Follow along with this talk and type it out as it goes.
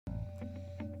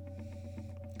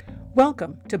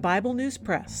Welcome to Bible News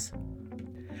Press.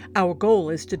 Our goal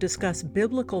is to discuss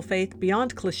biblical faith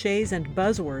beyond cliches and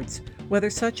buzzwords, whether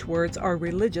such words are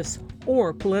religious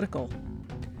or political.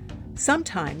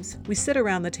 Sometimes we sit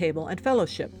around the table and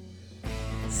fellowship.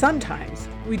 Sometimes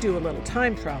we do a little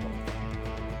time travel.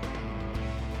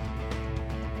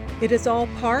 It is all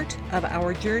part of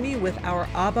our journey with our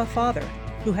Abba Father,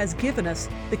 who has given us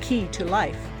the key to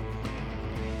life.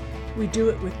 We do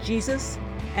it with Jesus,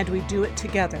 and we do it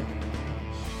together.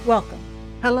 Welcome.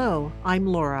 Hello, I'm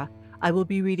Laura. I will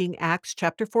be reading Acts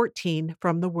chapter 14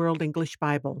 from the World English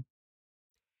Bible.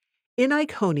 In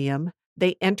Iconium,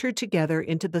 they entered together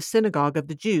into the synagogue of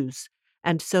the Jews,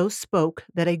 and so spoke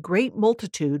that a great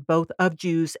multitude both of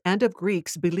Jews and of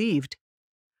Greeks believed.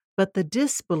 But the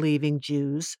disbelieving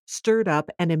Jews stirred up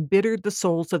and embittered the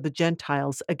souls of the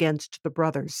Gentiles against the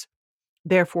brothers.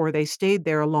 Therefore they stayed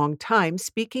there a long time,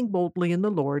 speaking boldly in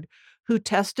the Lord, who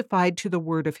testified to the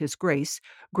word of his grace,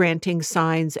 granting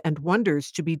signs and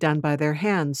wonders to be done by their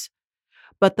hands.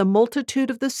 But the multitude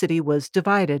of the city was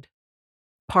divided.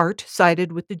 Part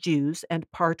sided with the Jews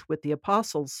and part with the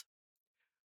apostles.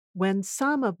 When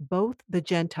some of both the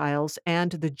Gentiles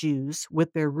and the Jews,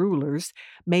 with their rulers,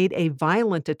 made a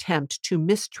violent attempt to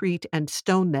mistreat and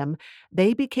stone them,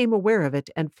 they became aware of it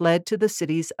and fled to the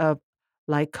cities of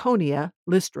Lycaonia,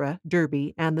 Lystra,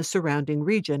 Derbe, and the surrounding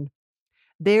region.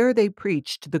 There they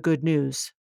preached the good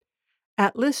news.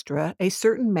 At Lystra, a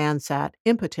certain man sat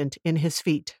impotent in his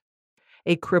feet,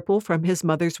 a cripple from his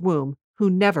mother's womb, who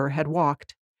never had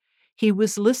walked. He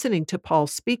was listening to Paul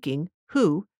speaking,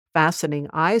 who, fastening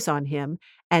eyes on him,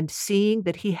 and seeing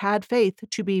that he had faith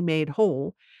to be made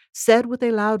whole, said with a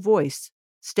loud voice,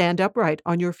 "Stand upright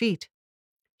on your feet."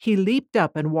 He leaped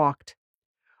up and walked.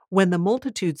 When the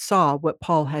multitude saw what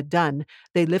Paul had done,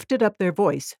 they lifted up their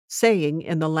voice, saying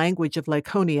in the language of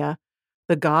Lycaonia,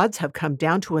 "The gods have come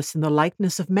down to us in the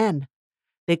likeness of men."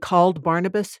 They called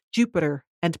Barnabas Jupiter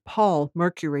and Paul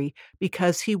Mercury,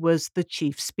 because he was the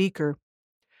chief speaker.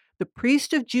 The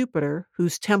priest of Jupiter,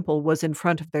 whose temple was in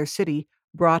front of their city,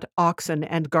 brought oxen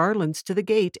and garlands to the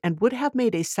gate and would have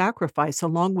made a sacrifice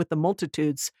along with the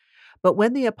multitudes. But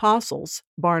when the apostles,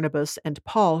 Barnabas and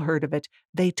Paul, heard of it,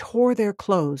 they tore their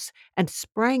clothes and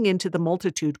sprang into the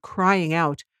multitude, crying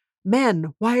out,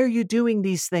 "Men, why are you doing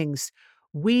these things?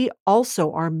 We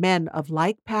also are men of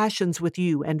like passions with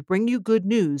you, and bring you good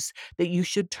news, that you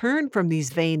should turn from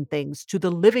these vain things to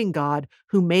the living God,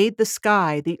 who made the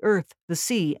sky, the earth, the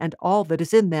sea, and all that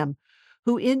is in them,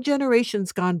 who in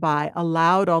generations gone by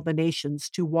allowed all the nations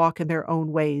to walk in their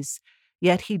own ways.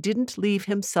 Yet he didn't leave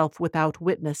himself without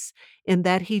witness, in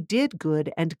that he did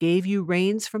good and gave you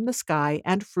rains from the sky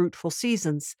and fruitful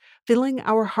seasons, filling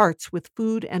our hearts with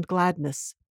food and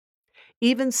gladness."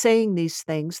 Even saying these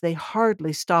things, they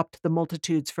hardly stopped the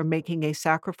multitudes from making a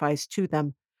sacrifice to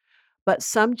them. But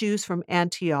some Jews from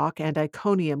Antioch and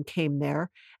Iconium came there,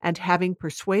 and having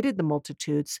persuaded the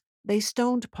multitudes, they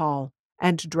stoned Paul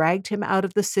and dragged him out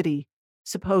of the city,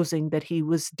 supposing that he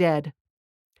was dead.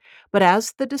 But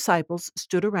as the disciples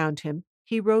stood around him,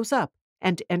 he rose up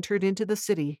and entered into the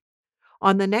city.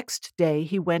 On the next day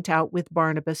he went out with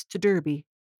Barnabas to Derbe.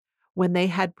 When they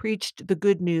had preached the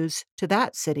good news to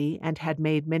that city and had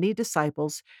made many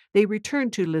disciples, they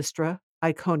returned to Lystra,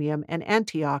 Iconium, and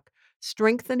Antioch,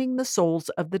 strengthening the souls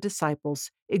of the disciples,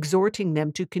 exhorting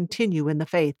them to continue in the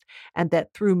faith, and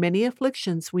that through many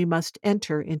afflictions we must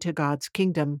enter into God's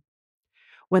kingdom.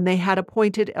 When they had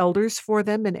appointed elders for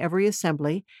them in every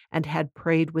assembly, and had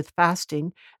prayed with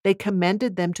fasting, they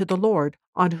commended them to the Lord,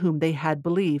 on whom they had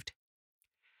believed.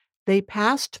 They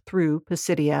passed through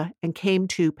Pisidia and came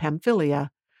to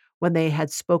Pamphylia. When they had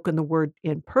spoken the word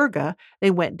in Perga,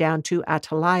 they went down to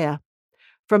Attalia.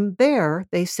 From there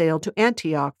they sailed to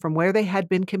Antioch, from where they had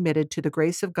been committed to the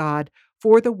grace of God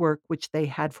for the work which they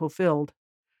had fulfilled.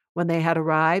 When they had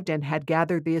arrived and had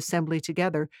gathered the assembly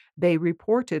together, they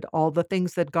reported all the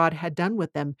things that God had done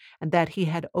with them, and that he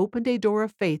had opened a door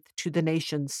of faith to the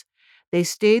nations. They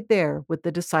stayed there with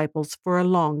the disciples for a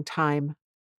long time.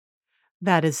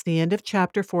 That is the end of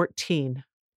chapter 14.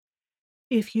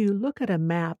 If you look at a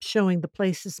map showing the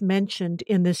places mentioned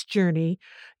in this journey,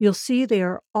 you'll see they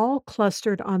are all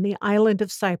clustered on the island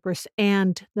of Cyprus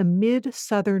and the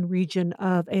mid-southern region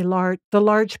of the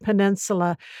large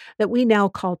peninsula that we now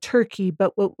call Turkey,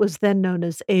 but what was then known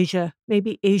as Asia,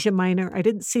 maybe Asia Minor. I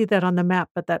didn't see that on the map,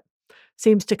 but that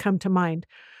seems to come to mind.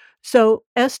 So,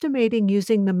 estimating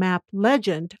using the map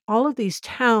legend, all of these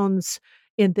towns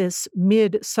in this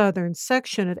mid-southern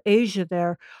section of Asia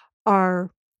there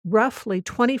are roughly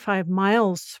 25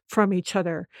 miles from each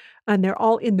other, and they're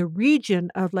all in the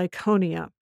region of Laconia.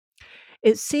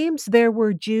 It seems there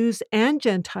were Jews and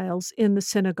Gentiles in the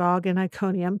synagogue in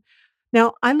Iconium.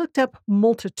 Now, I looked up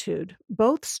multitude.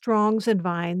 Both Strongs and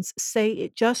Vines say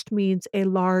it just means a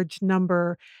large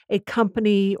number, a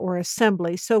company or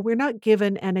assembly. So we're not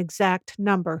given an exact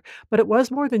number, but it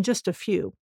was more than just a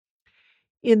few.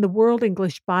 In the World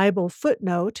English Bible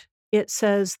footnote, it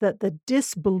says that the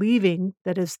disbelieving,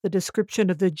 that is the description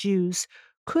of the Jews,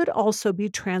 could also be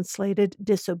translated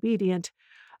disobedient.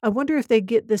 I wonder if they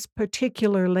get this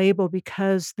particular label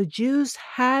because the Jews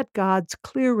had God's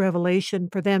clear revelation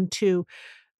for them to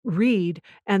read,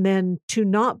 and then to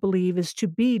not believe is to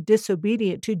be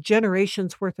disobedient to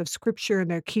generations worth of scripture in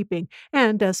their keeping.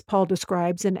 And as Paul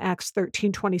describes in Acts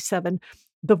 13:27,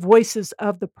 the voices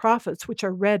of the prophets, which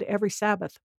are read every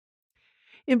Sabbath.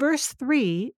 In verse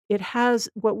 3, it has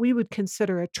what we would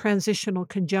consider a transitional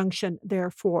conjunction,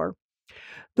 therefore.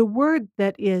 The word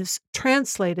that is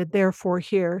translated, therefore,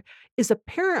 here is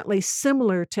apparently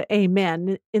similar to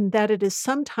amen in that it is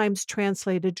sometimes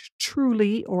translated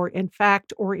truly or in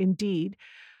fact or indeed.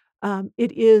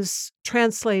 It is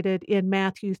translated in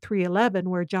Matthew 3:11,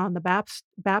 where John the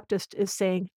Baptist is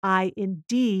saying, I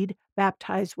indeed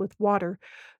baptize with water.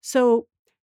 So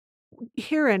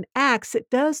here in Acts, it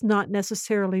does not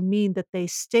necessarily mean that they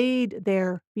stayed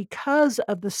there because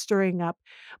of the stirring up,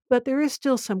 but there is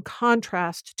still some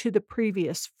contrast to the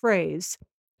previous phrase.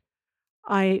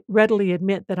 I readily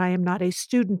admit that I am not a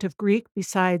student of Greek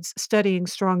besides studying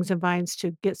Strongs and Vines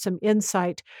to get some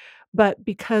insight, but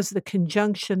because the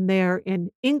conjunction there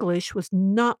in English was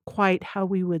not quite how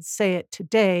we would say it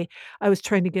today, I was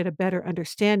trying to get a better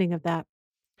understanding of that.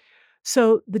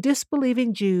 So the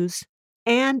disbelieving Jews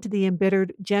and the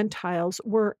embittered Gentiles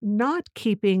were not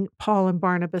keeping Paul and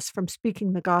Barnabas from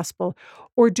speaking the gospel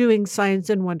or doing signs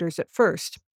and wonders at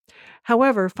first.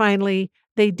 However, finally,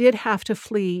 they did have to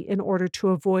flee in order to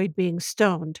avoid being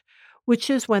stoned, which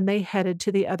is when they headed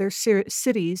to the other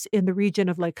cities in the region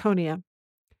of Laconia.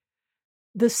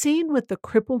 The scene with the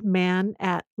crippled man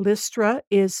at Lystra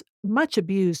is much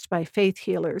abused by faith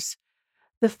healers.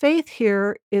 The faith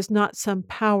here is not some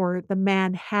power the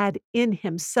man had in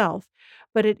himself,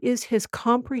 but it is his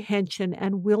comprehension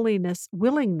and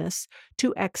willingness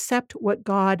to accept what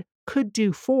God could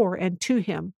do for and to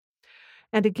him.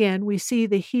 And again, we see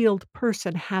the healed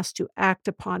person has to act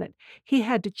upon it. He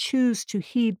had to choose to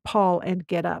heed Paul and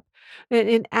get up. And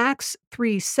in Acts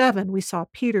 3:7, we saw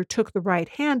Peter took the right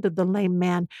hand of the lame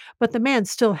man, but the man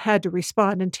still had to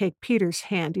respond and take Peter's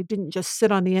hand. He didn't just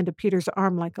sit on the end of Peter's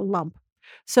arm like a lump.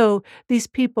 So these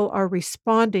people are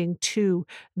responding to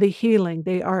the healing,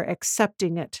 they are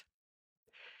accepting it.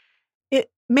 It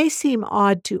may seem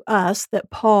odd to us that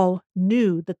Paul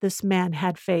knew that this man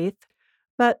had faith,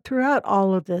 but throughout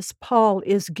all of this, Paul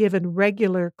is given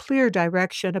regular, clear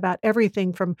direction about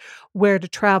everything from where to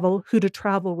travel, who to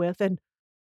travel with, and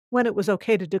when it was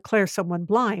okay to declare someone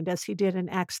blind, as he did in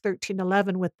Acts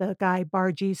 13:11 with the guy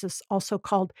Bar Jesus, also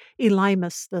called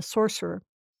Elymas the sorcerer.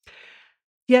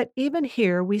 Yet, even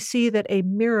here, we see that a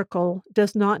miracle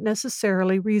does not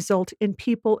necessarily result in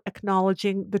people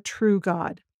acknowledging the true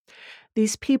God.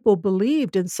 These people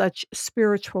believed in such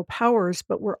spiritual powers,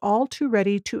 but were all too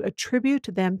ready to attribute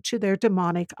them to their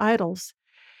demonic idols.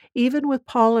 Even with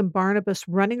Paul and Barnabas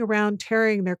running around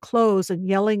tearing their clothes and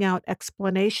yelling out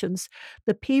explanations,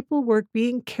 the people were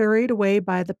being carried away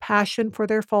by the passion for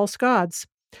their false gods.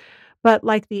 But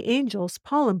like the angels,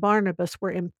 Paul and Barnabas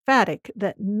were emphatic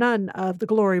that none of the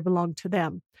glory belonged to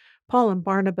them. Paul and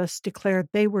Barnabas declared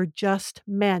they were just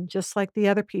men, just like the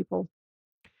other people.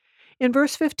 In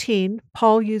verse 15,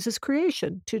 Paul uses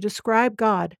creation to describe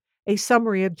God, a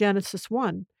summary of Genesis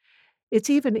 1. It's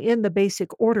even in the basic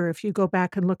order if you go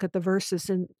back and look at the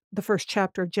verses in the first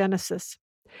chapter of Genesis.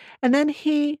 And then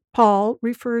Paul,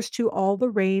 refers to all the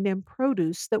rain and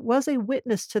produce that was a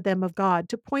witness to them of God,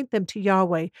 to point them to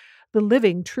Yahweh, the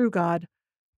living, true God.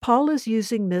 Paul is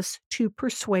using this to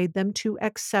persuade them to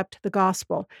accept the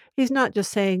gospel. He's not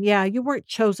just saying, yeah, you weren't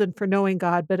chosen for knowing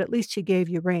God, but at least he gave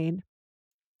you rain.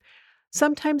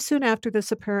 Sometime soon after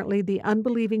this, apparently, the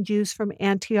unbelieving Jews from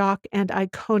Antioch and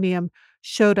Iconium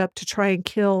showed up to try and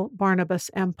kill Barnabas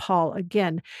and Paul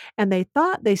again, and they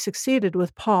thought they succeeded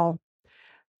with Paul.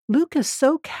 Luke is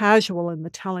so casual in the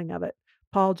telling of it.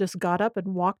 Paul just got up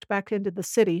and walked back into the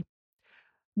city.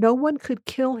 No one could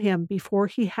kill him before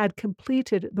he had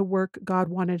completed the work God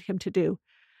wanted him to do.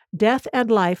 Death and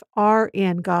life are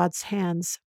in God's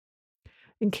hands.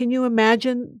 And can you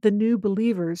imagine the new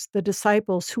believers, the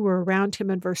disciples who were around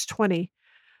him in verse 20?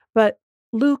 But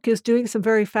Luke is doing some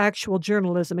very factual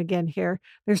journalism again here.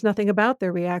 There's nothing about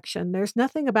their reaction. There's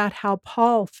nothing about how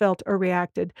Paul felt or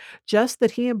reacted, just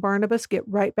that he and Barnabas get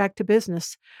right back to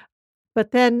business.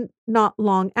 But then, not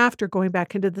long after going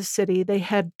back into the city, they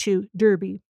head to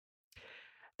Derbe.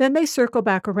 Then they circle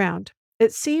back around.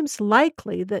 It seems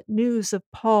likely that news of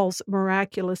Paul's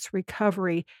miraculous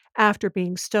recovery after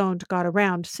being stoned got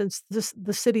around, since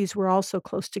the cities were also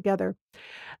close together.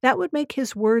 That would make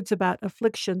his words about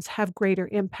afflictions have greater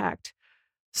impact.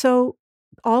 So,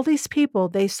 all these people,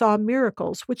 they saw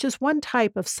miracles, which is one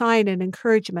type of sign and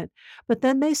encouragement. But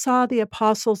then they saw the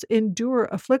apostles endure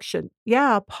affliction.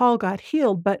 Yeah, Paul got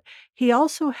healed, but he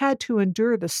also had to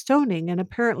endure the stoning, and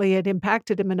apparently it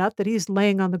impacted him enough that he's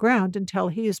laying on the ground until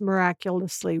he is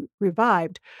miraculously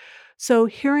revived. So,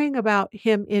 hearing about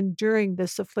him enduring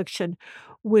this affliction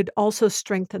would also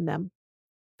strengthen them.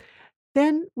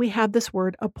 Then we have this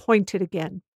word appointed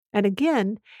again. And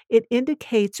again, it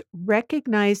indicates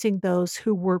recognizing those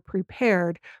who were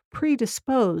prepared,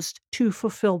 predisposed to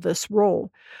fulfill this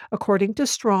role. According to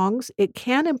Strong's, it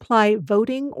can imply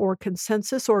voting or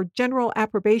consensus or general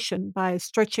approbation by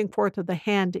stretching forth of the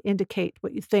hand to indicate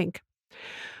what you think.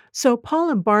 So Paul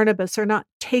and Barnabas are not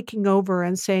taking over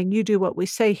and saying, you do what we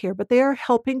say here, but they are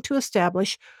helping to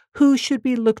establish who should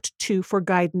be looked to for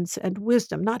guidance and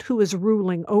wisdom, not who is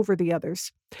ruling over the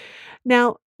others.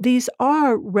 Now, these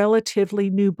are relatively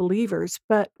new believers,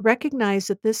 but recognize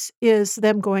that this is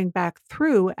them going back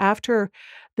through after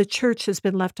the church has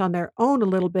been left on their own a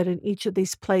little bit in each of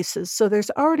these places. So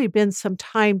there's already been some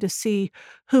time to see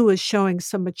who is showing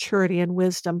some maturity and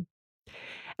wisdom.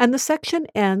 And the section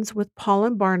ends with Paul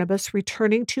and Barnabas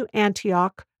returning to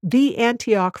Antioch, the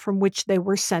Antioch from which they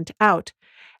were sent out.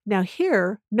 Now,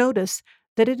 here, notice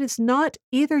that it is not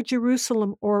either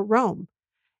Jerusalem or Rome.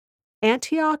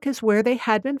 Antioch is where they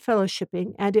had been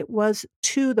fellowshipping, and it was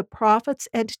to the prophets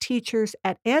and teachers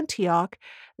at Antioch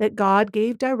that God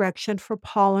gave direction for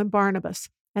Paul and Barnabas,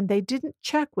 and they didn't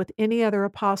check with any other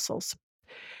apostles.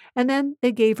 And then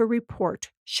they gave a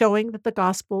report showing that the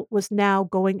gospel was now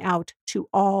going out to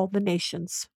all the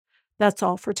nations. That's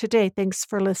all for today. Thanks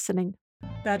for listening.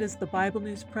 That is the Bible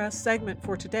News Press segment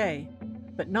for today,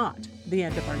 but not the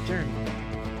end of our journey.